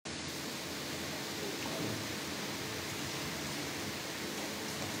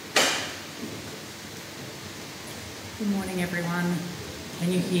Good morning, everyone.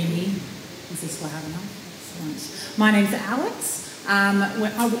 Can you hear me? Is this loud enough? Excellent. My name's Alex.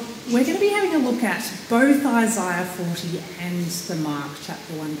 We're going to be having a look at both Isaiah 40 and the Mark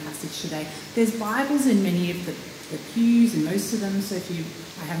chapter 1 passage today. There's Bibles in many of the pews, in most of them, so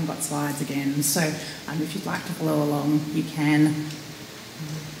I haven't got slides again, so if you'd like to follow along, you can.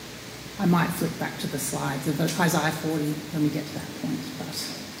 I might flick back to the slides of Isaiah 40 when we get to that point,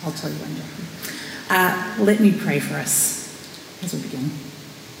 but I'll tell you when to. Let me pray for us as we begin.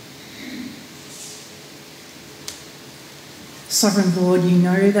 Sovereign Lord, you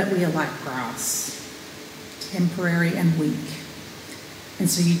know that we are like grass, temporary and weak, and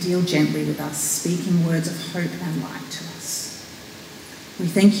so you deal gently with us, speaking words of hope and light to us. We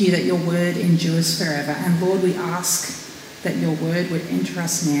thank you that your word endures forever, and Lord, we ask that your word would enter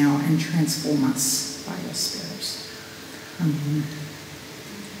us now and transform us by your Spirit. Amen.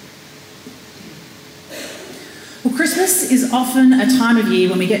 Well, Christmas is often a time of year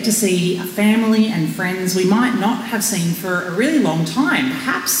when we get to see a family and friends we might not have seen for a really long time,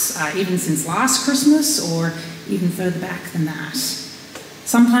 perhaps even since last Christmas or even further back than that.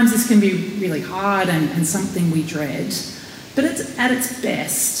 Sometimes this can be really hard and something we dread, but at its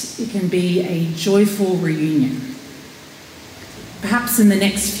best, it can be a joyful reunion. Perhaps in the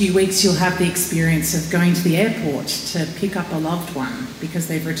next few weeks you'll have the experience of going to the airport to pick up a loved one because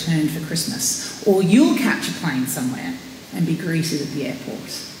they've returned for Christmas, or you'll catch a plane somewhere and be greeted at the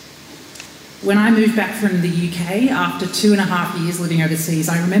airport. When I moved back from the UK after 2.5 years living overseas,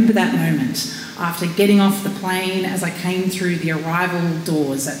 I remember that moment after getting off the plane as I came through the arrival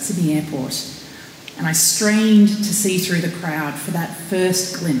doors at Sydney Airport, and I strained to see through the crowd for that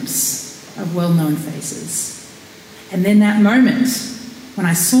first glimpse of well-known faces. And then that moment, when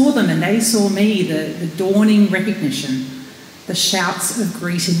I saw them and they saw me, the dawning recognition, the shouts of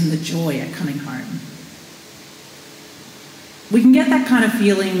greeting and the joy at coming home. We can get that kind of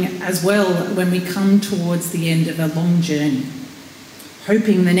feeling as well when we come towards the end of a long journey,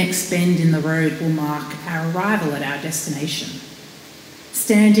 hoping the next bend in the road will mark our arrival at our destination,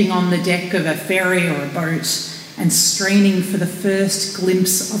 standing on the deck of a ferry or a boat and straining for the first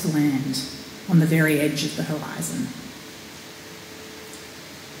glimpse of land on the very edge of the horizon.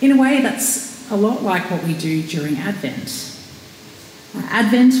 In a way, that's a lot like what we do during Advent.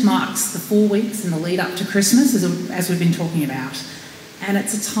 Advent marks the 4 weeks in the lead up to Christmas, as we've been talking about, and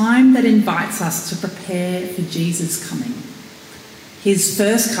it's a time that invites us to prepare for Jesus' coming. His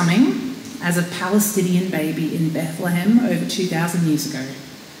first coming as a Palestinian baby in Bethlehem over 2,000 years ago,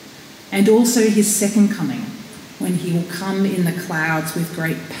 and also his second coming, when he will come in the clouds with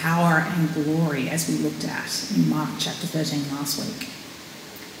great power and glory, as we looked at in Mark chapter 13 last week.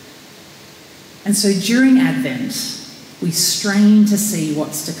 And so during Advent, we strain to see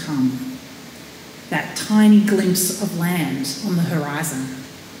what's to come. That tiny glimpse of land on the horizon.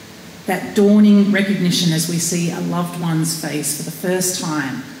 That dawning recognition as we see a loved one's face for the first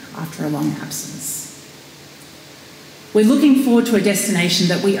time after a long absence. We're looking forward to a destination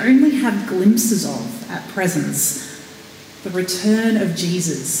that we only have glimpses of at present, the return of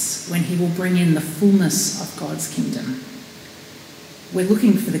Jesus when he will bring in the fullness of God's kingdom. We're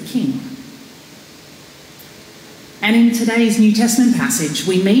looking for the King. And in today's New Testament passage,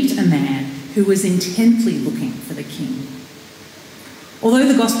 we meet a man who was intently looking for the King. Although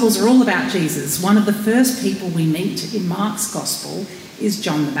the Gospels are all about Jesus, one of the first people we meet in Mark's Gospel is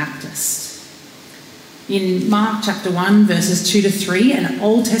John the Baptist. In Mark chapter 1, verses 2 to 3, an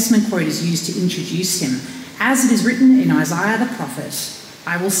Old Testament quote is used to introduce him. As it is written in Isaiah the prophet,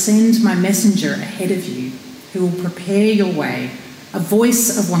 "I will send my messenger ahead of you, who will prepare your way, a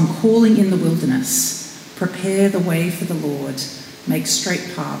voice of one calling in the wilderness. Prepare the way for the Lord, make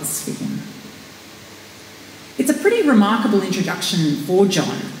straight paths for him." It's a pretty remarkable introduction for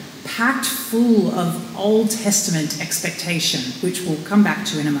John, packed full of Old Testament expectation, which we'll come back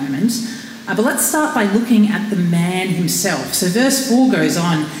to in a moment. But let's start by looking at the man himself. So verse 4 goes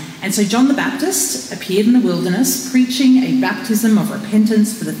on, "And so John the Baptist appeared in the wilderness, preaching a baptism of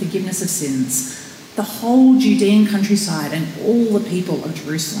repentance for the forgiveness of sins. The whole Judean countryside and all the people of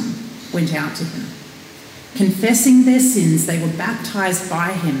Jerusalem went out to him. Confessing their sins, they were baptized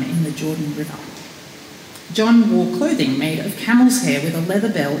by him in the Jordan River. John wore clothing made of camel's hair with a leather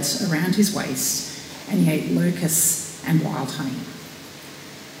belt around his waist, and he ate locusts and wild honey."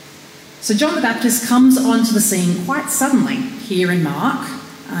 So John the Baptist comes onto the scene quite suddenly here in Mark,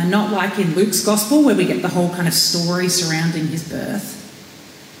 not like in Luke's Gospel where we get the whole kind of story surrounding his birth.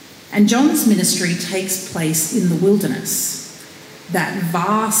 And John's ministry takes place in the wilderness, that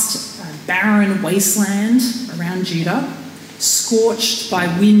vast, barren wasteland around Judah, scorched by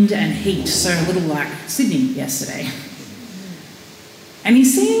wind and heat, so a little like Sydney yesterday. And he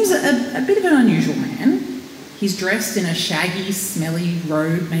seems a bit of an unusual man. He's dressed in a shaggy, smelly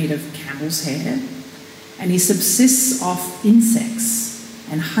robe made of camel's hair, and he subsists off insects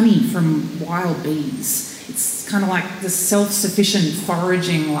and honey from wild bees. It's kind of like the self-sufficient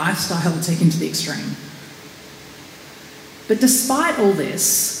foraging lifestyle taken to the extreme. But despite all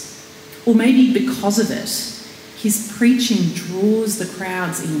this, or maybe because of it, his preaching draws the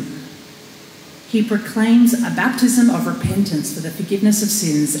crowds in. He proclaims a baptism of repentance for the forgiveness of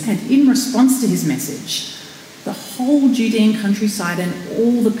sins, and in response to his message, the whole Judean countryside and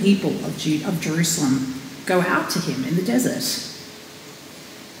all the people of Jerusalem go out to him in the desert.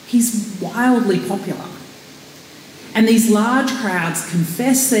 He's wildly popular. And these large crowds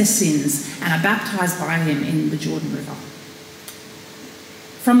confess their sins and are baptised by him in the Jordan River.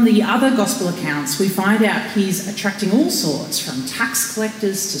 From the other gospel accounts, we find out he's attracting all sorts, from tax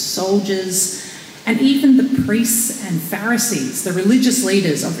collectors to soldiers, and even the priests and Pharisees, the religious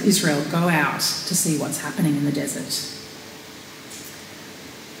leaders of Israel, go out to see what's happening in the desert.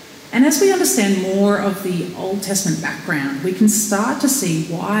 And as we understand more of the Old Testament background, we can start to see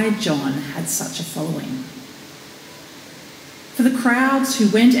why John had such a following. For the crowds who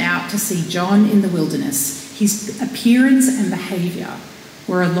went out to see John in the wilderness, his appearance and behaviour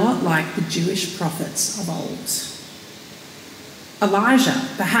were a lot like the Jewish prophets of old. Elijah,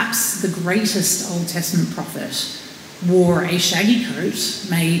 perhaps the greatest Old Testament prophet, wore a shaggy coat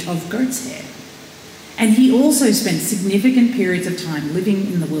made of goat's hair. And he also spent significant periods of time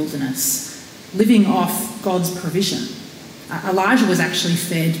living in the wilderness, living off God's provision. Elijah was actually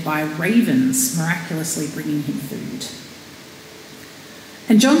fed by ravens, miraculously bringing him food.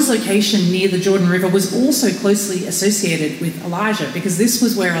 And John's location near the Jordan River was also closely associated with Elijah, because this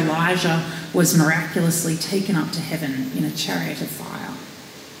was where Elijah was miraculously taken up to heaven in a chariot of fire.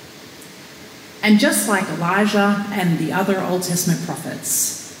 And just like Elijah and the other Old Testament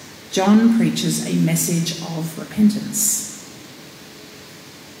prophets, John preaches a message of repentance.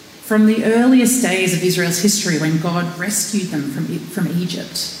 From the earliest days of Israel's history, when God rescued them from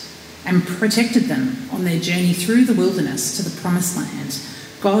Egypt and protected them on their journey through the wilderness to the Promised Land,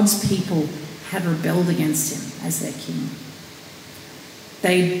 God's people had rebelled against him as their king.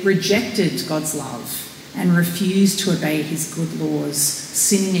 They rejected God's love and refused to obey his good laws,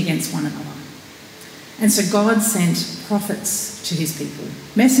 sinning against one another. And so God sent prophets to his people,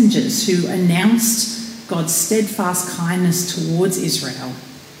 messengers who announced God's steadfast kindness towards Israel,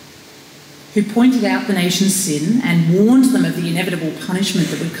 who pointed out the nation's sin and warned them of the inevitable punishment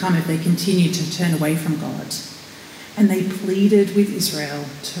that would come if they continued to turn away from God. And they pleaded with Israel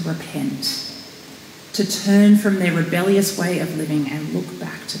to repent, to turn from their rebellious way of living and look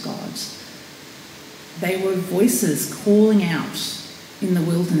back to God. They were voices calling out in the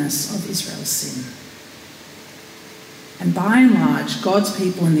wilderness of Israel's sin. And by and large, God's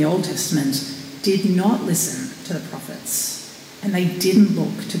people in the Old Testament did not listen to the prophets, and they didn't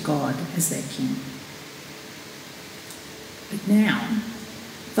look to God as their king. But now,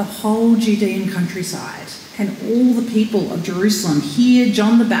 the whole Judean countryside and all the people of Jerusalem hear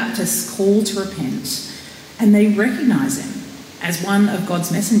John the Baptist's call to repent, and they recognise him as one of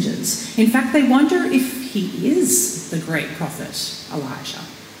God's messengers. In fact, they wonder if he is the great prophet Elijah.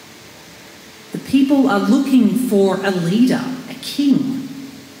 The people are looking for a leader, a king,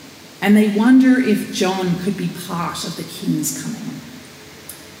 and they wonder if John could be part of the king's coming.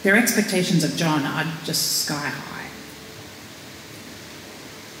 Their expectations of John are just sky high.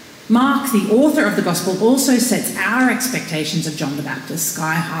 Mark, the author of the Gospel, also sets our expectations of John the Baptist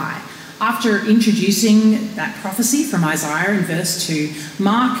sky high. After introducing that prophecy from Isaiah in verse 2,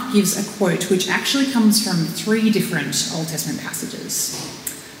 Mark gives a quote which actually comes from 3 different Old Testament passages.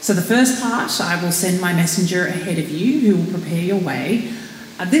 So the first part, I will send my messenger ahead of you who will prepare your way.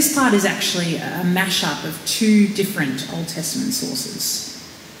 This part is actually a mashup of 2 different Old Testament sources.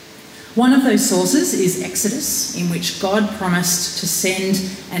 One of those sources is Exodus, in which God promised to send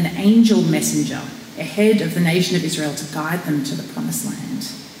an angel messenger ahead of the nation of Israel to guide them to the Promised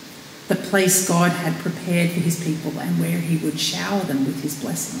Land, the place God had prepared for his people and where he would shower them with his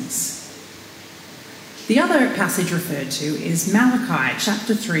blessings. The other passage referred to is Malachi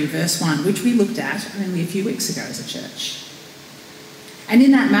chapter 3 verse 1, which we looked at only a few weeks ago as a church. And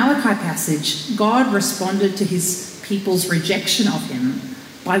in that Malachi passage, God responded to his people's rejection of him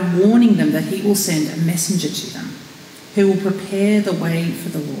by warning them that he will send a messenger to them who will prepare the way for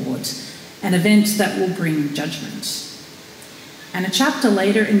the Lord, an event that will bring judgment. And a chapter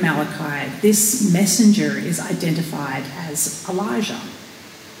later in Malachi, this messenger is identified as Elijah.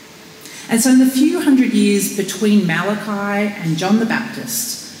 And so in the few hundred years between Malachi and John the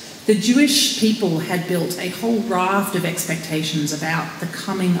Baptist, The Jewish people had built a whole raft of expectations about the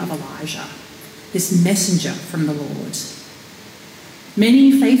coming of Elijah, this messenger from the Lord.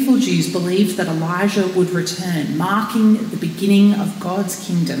 Many faithful Jews believed that Elijah would return, marking the beginning of God's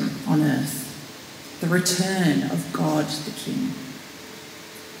kingdom on earth, the return of God the King.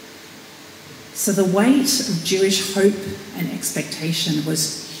 So the weight of Jewish hope and expectation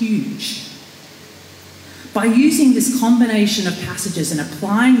was huge. By using this combination of passages and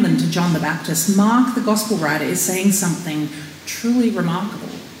applying them to John the Baptist, Mark, the Gospel writer, is saying something truly remarkable.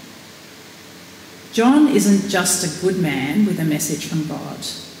 John isn't just a good man with a message from God.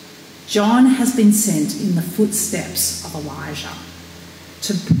 John has been sent in the footsteps of Elijah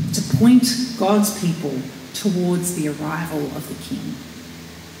to point God's people towards the arrival of the King.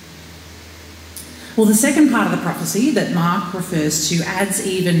 Well, the second part of the prophecy that Mark refers to adds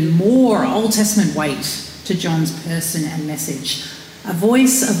even more Old Testament weight to John's person and message. A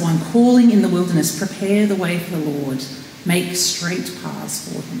voice of one calling in the wilderness, prepare the way for the Lord, make straight paths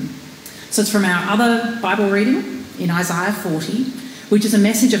for him. So it's from our other Bible reading in Isaiah 40, which is a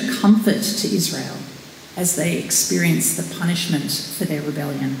message of comfort to Israel as they experience the punishment for their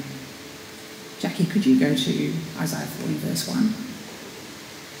rebellion. Jackie, could you go to Isaiah 40 verse 1?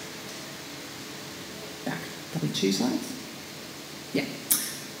 Back, probably 2 slides. Yeah.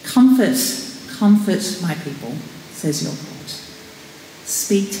 Comfort my people, says your God.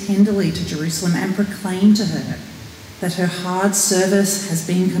 Speak tenderly to Jerusalem and proclaim to her that her hard service has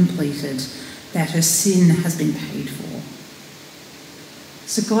been completed, that her sin has been paid for.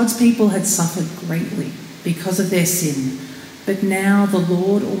 So God's people had suffered greatly because of their sin, but now the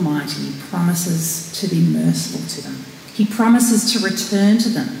Lord Almighty promises to be merciful to them. He promises to return to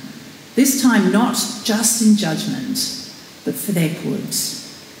them, this time not just in judgment, but for their good.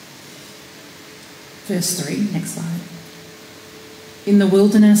 Verse 3, next slide. In the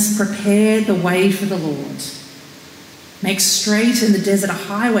wilderness, prepare the way for the Lord. Make straight in the desert a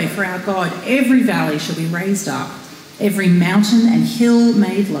highway for our God. Every valley shall be raised up, every mountain and hill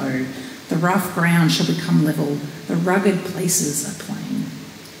made low. The rough ground shall become level, the rugged places a plain.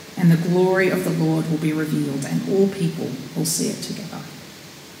 And the glory of the Lord will be revealed, and all people will see it together.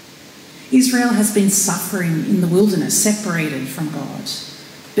 Israel has been suffering in the wilderness, separated from God.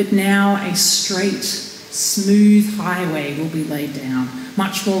 But now a straight, smooth highway will be laid down,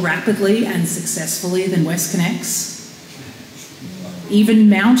 much more rapidly and successfully than WestConnex. Even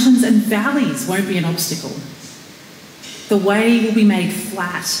mountains and valleys won't be an obstacle. The way will be made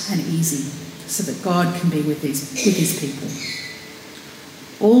flat and easy so that God can be with his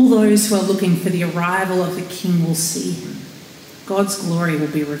people. All those who are looking for the arrival of the King will see him. God's glory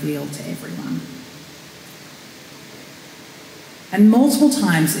will be revealed to everyone. And multiple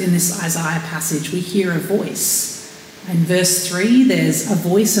times in this Isaiah passage, we hear a voice. In verse 3, there's a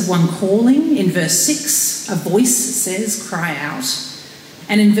voice of one calling. In verse 6, a voice says, cry out.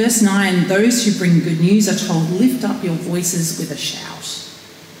 And in verse 9, those who bring good news are told, lift up your voices with a shout.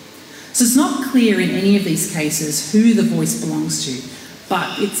 So it's not clear in any of these cases who the voice belongs to,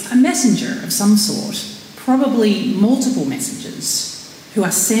 but it's a messenger of some sort, probably multiple messengers, who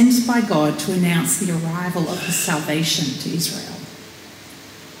are sent by God to announce the arrival of his salvation to Israel,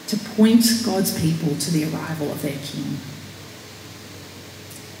 to point God's people to the arrival of their King.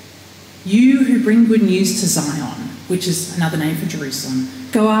 You who bring good news to Zion, which is another name for Jerusalem,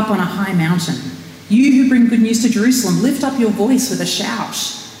 go up on a high mountain. You who bring good news to Jerusalem, lift up your voice with a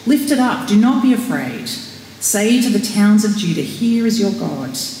shout. Lift it up, do not be afraid. Say to the towns of Judah, here is your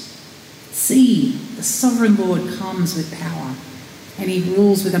God. See, the sovereign Lord comes with power, and he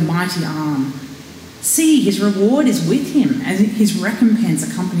rules with a mighty arm. See, his reward is with him, and his recompense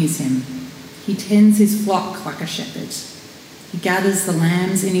accompanies him. He tends his flock like a shepherd. He gathers the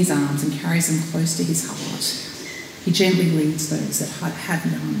lambs in his arms and carries them close to his heart. He gently leads those that have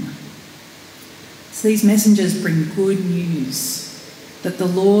young. So these messengers bring good news that the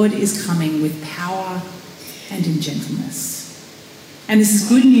Lord is coming with power and in gentleness. And this is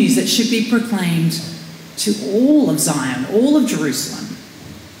good news that should be proclaimed to all of Zion, all of Jerusalem,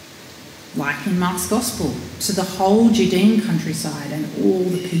 like in Mark's Gospel, to the whole Judean countryside and all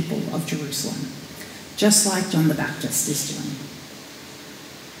the people of Jerusalem, just like John the Baptist is doing.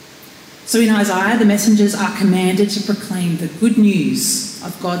 So in Isaiah, the messengers are commanded to proclaim the good news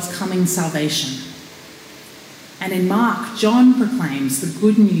of God's coming salvation. And in Mark, John proclaims the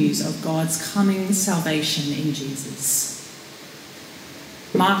good news of God's coming salvation in Jesus.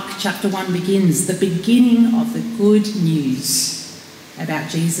 Mark chapter 1 begins the beginning of the good news about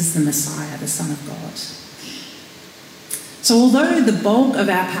Jesus the Messiah, the Son of God. So although the bulk of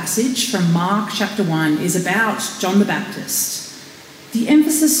our passage from Mark chapter 1 is about John the Baptist, The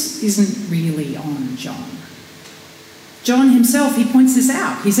emphasis isn't really on John. John himself, he points this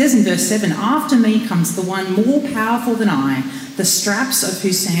out. He says in verse 7, "After me comes the one more powerful than I, the straps of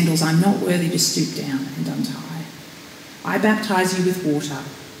whose sandals I'm not worthy to stoop down and untie. I baptize you with water,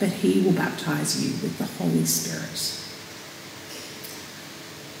 but he will baptize you with the Holy Spirit."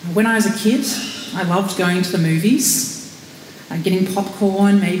 When I was a kid, I loved going to the movies, getting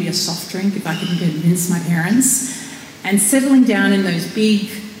popcorn, maybe a soft drink if I could convince my parents, and settling down in those big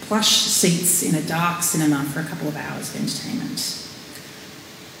plush seats in a dark cinema for a couple of hours of entertainment.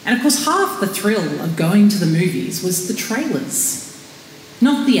 And of course, half the thrill of going to the movies was the trailers.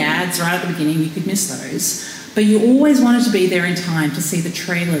 Not the ads right at the beginning, you could miss those, but you always wanted to be there in time to see the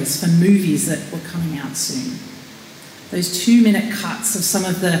trailers for movies that were coming out soon. Those 2-minute cuts of some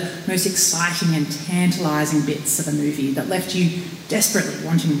of the most exciting and tantalising bits of a movie that left you desperately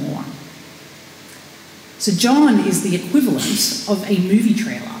wanting more. So John is the equivalent of a movie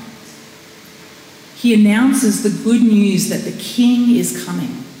trailer. He announces the good news that the king is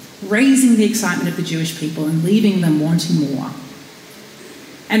coming, raising the excitement of the Jewish people and leaving them wanting more.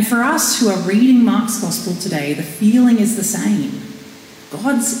 And for us who are reading Mark's Gospel today, the feeling is the same.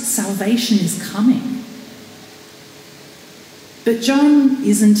 God's salvation is coming. But John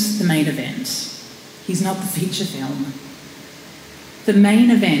isn't the main event. He's not the feature film. The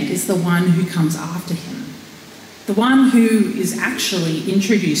main event is the one who comes after him, the one who is actually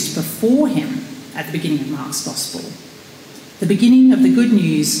introduced before him at the beginning of Mark's Gospel, the beginning of the good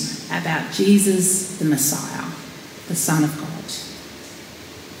news about Jesus the Messiah, the Son of God.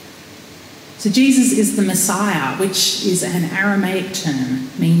 So Jesus is the Messiah, which is an Aramaic term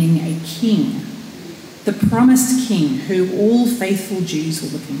meaning a king, the promised king who all faithful Jews were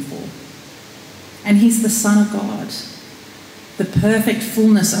looking for. And he's the Son of God, the perfect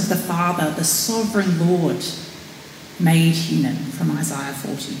fullness of the Father, the sovereign Lord, made human from Isaiah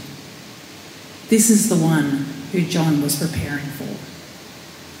 40. This is the one who John was preparing for.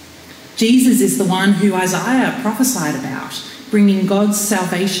 Jesus is the one who Isaiah prophesied about, bringing God's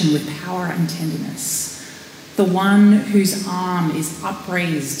salvation with power and tenderness, the one whose arm is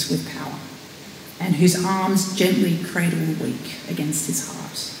upraised with power and whose arms gently cradle the weak against his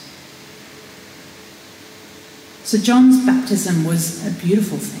heart. So John's baptism was a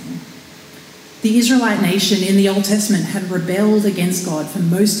beautiful thing. The Israelite nation in the Old Testament had rebelled against God for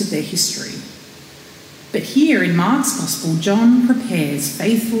most of their history. But here in Mark's Gospel, John prepares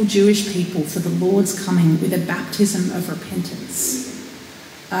faithful Jewish people for the Lord's coming with a baptism of repentance,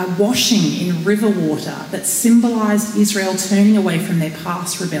 a washing in river water that symbolised Israel turning away from their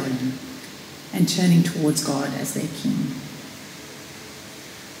past rebellion and turning towards God as their king.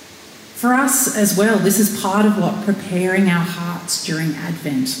 For us as well, this is part of what preparing our hearts during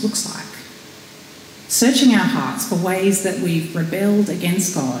Advent looks like. Searching our hearts for ways that we've rebelled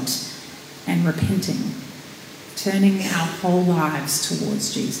against God and repenting, turning our whole lives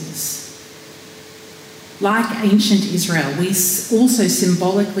towards Jesus. Like ancient Israel, we also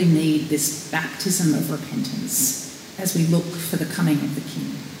symbolically need this baptism of repentance as we look for the coming of the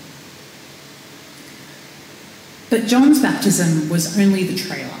King. But John's baptism was only the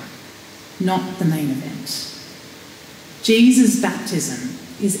trailer, not the main event. Jesus' baptism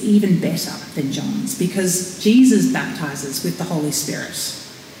is even better than John's because Jesus baptizes with the Holy Spirit.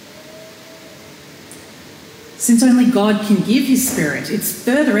 Since only God can give his Spirit, it's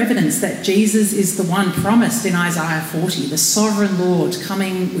further evidence that Jesus is the one promised in Isaiah 40, the sovereign Lord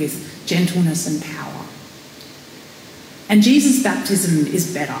coming with gentleness and power. And Jesus' baptism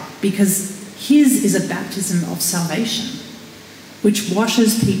is better because his is a baptism of salvation, which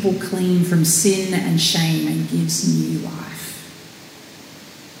washes people clean from sin and shame and gives new life.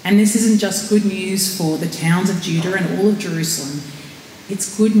 And this isn't just good news for the towns of Judah and all of Jerusalem,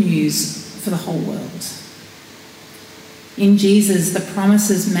 it's good news for the whole world. In Jesus, the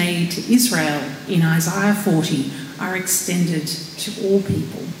promises made to Israel in Isaiah 40 are extended to all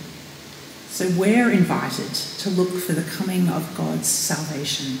people. So we're invited to look for the coming of God's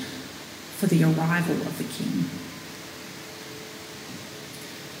salvation, for the arrival of the King.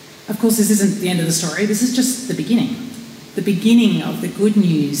 Of course, this isn't the end of the story. This is just the beginning of the good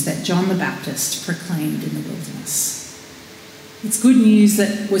news that John the Baptist proclaimed in the wilderness. It's good news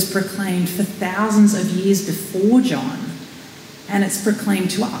that was proclaimed for thousands of years before John, and it's proclaimed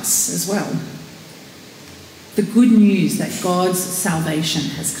to us as well. The good news that God's salvation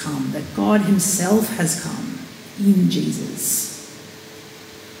has come, that God himself has come in Jesus.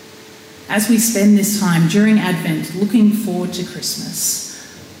 As we spend this time during Advent looking forward to Christmas,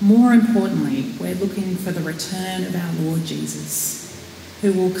 more importantly, we're looking for the return of our Lord Jesus,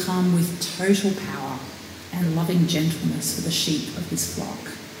 who will come with total power and and loving gentleness for the sheep of his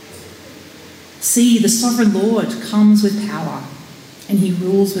flock. See, the sovereign Lord comes with power, and he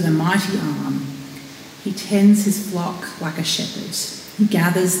rules with a mighty arm. He tends his flock like a shepherd. He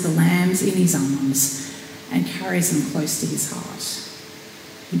gathers the lambs in his arms and carries them close to his heart.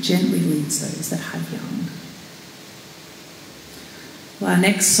 He gently leads those that have young. Well, our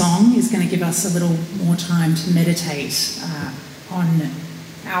next song is going to give us a little more time to meditate on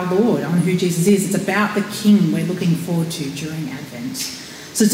our Lord, on who Jesus is. It's about the King we're looking forward to during Advent.